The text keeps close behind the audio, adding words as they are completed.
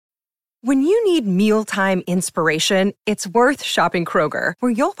When you need mealtime inspiration, it's worth shopping Kroger,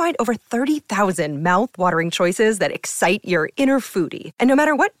 where you'll find over 30,000 mouth-watering choices that excite your inner foodie. And no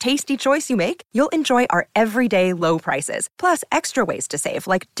matter what tasty choice you make, you'll enjoy our everyday low prices, plus extra ways to save,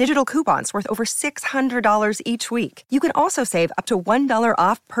 like digital coupons worth over $600 each week. You can also save up to $1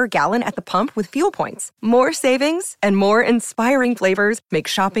 off per gallon at the pump with fuel points. More savings and more inspiring flavors make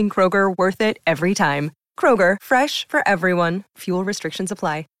shopping Kroger worth it every time. Kroger, fresh for everyone. Fuel restrictions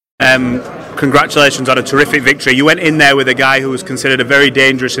apply. Congratulations on a terrific victory. You went in there with a guy who was considered a very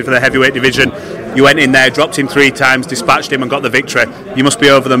dangerous for the heavyweight division. You went in there, dropped him 3 times, dispatched him and got the victory. You must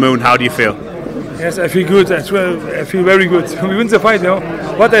be over the moon. How do you feel? Yes, I feel good. I feel very good. We win the fight,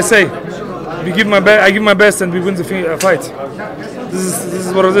 What I say, I give my best and we win the fight. This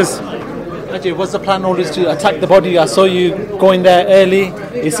is what it is. Agit, what's the plan always to attack the body? I saw you going there early.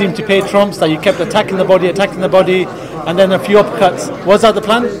 It seemed to pay trumps that you kept attacking the body, and then a few uppercuts. Was that the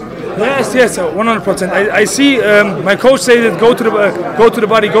plan? Yes, 100%. I see my coach say that go to the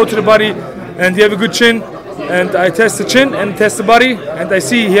body, and you have a good chin. And I test the chin and test the body, and I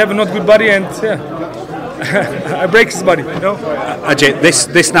see he have a not good body, and I break his body. Agit,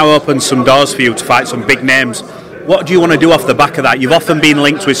 this now opens some doors for you to fight some big names. What do you want to do off the back of that? You've often been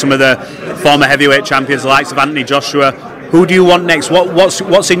linked with some of the former heavyweight champions, the likes of Anthony Joshua. Who do you want next?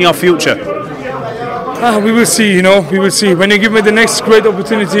 What's in your future? We will see, we will see. When you give me the next great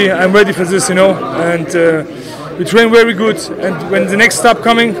opportunity, I'm ready for this, and we train very good, and when the next step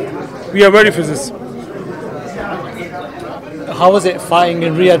coming, we are ready for this. How was it fighting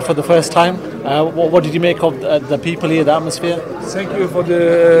in Riyadh for the first time? What did you make of the people here, the atmosphere? Thank you for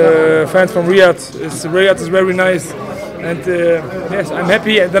the fans from Riyadh. Riyadh is very nice, and yes, I'm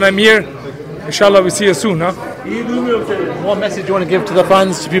happy that I'm here. Inshallah, we see you soon. What message do you want to give to the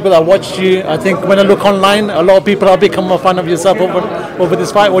fans, to people that watched you? I think when I look online, a lot of people have become a fan of yourself over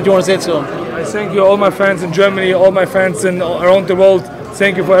this fight. What do you want to say to them? I thank you, all my fans in Germany, all my fans around the world.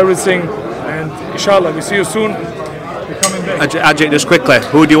 Thank you for everything, and inshallah, we see you soon. We're coming back. Agit, just quickly,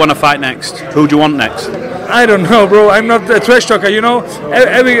 who do you want to fight next? Who do you want next? I don't know, bro. I'm not a trash talker,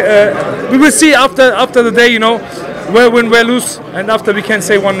 we will see after the day, where win, where lose, and after we can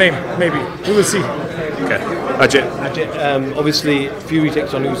say one name, maybe. We will see. Okay. Agit, obviously Fury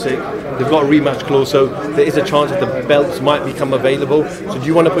takes on Usyk. They've got a rematch clause, so there is a chance that the belts might become available. So do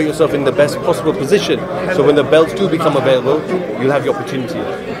you want to put yourself in the best possible position? So when the belts do become available, you'll have the opportunity.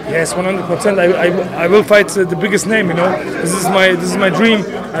 Yes, 100%. I will fight the biggest name. This is my dream.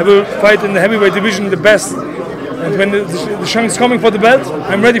 I will fight in the heavyweight division the best. And when the chance is coming for the belt,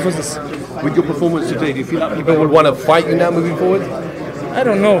 I'm ready for this. With your performance today, do you feel like people would want to fight you now moving forward? I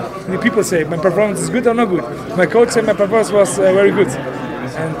don't know. The people say my performance is good or not good. My coach said my performance was very good,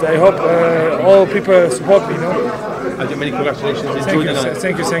 and I hope all people support me. Agit, many congratulations. Enjoy the night.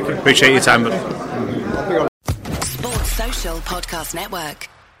 Thank you. Appreciate your time. Sports Social Podcast Network.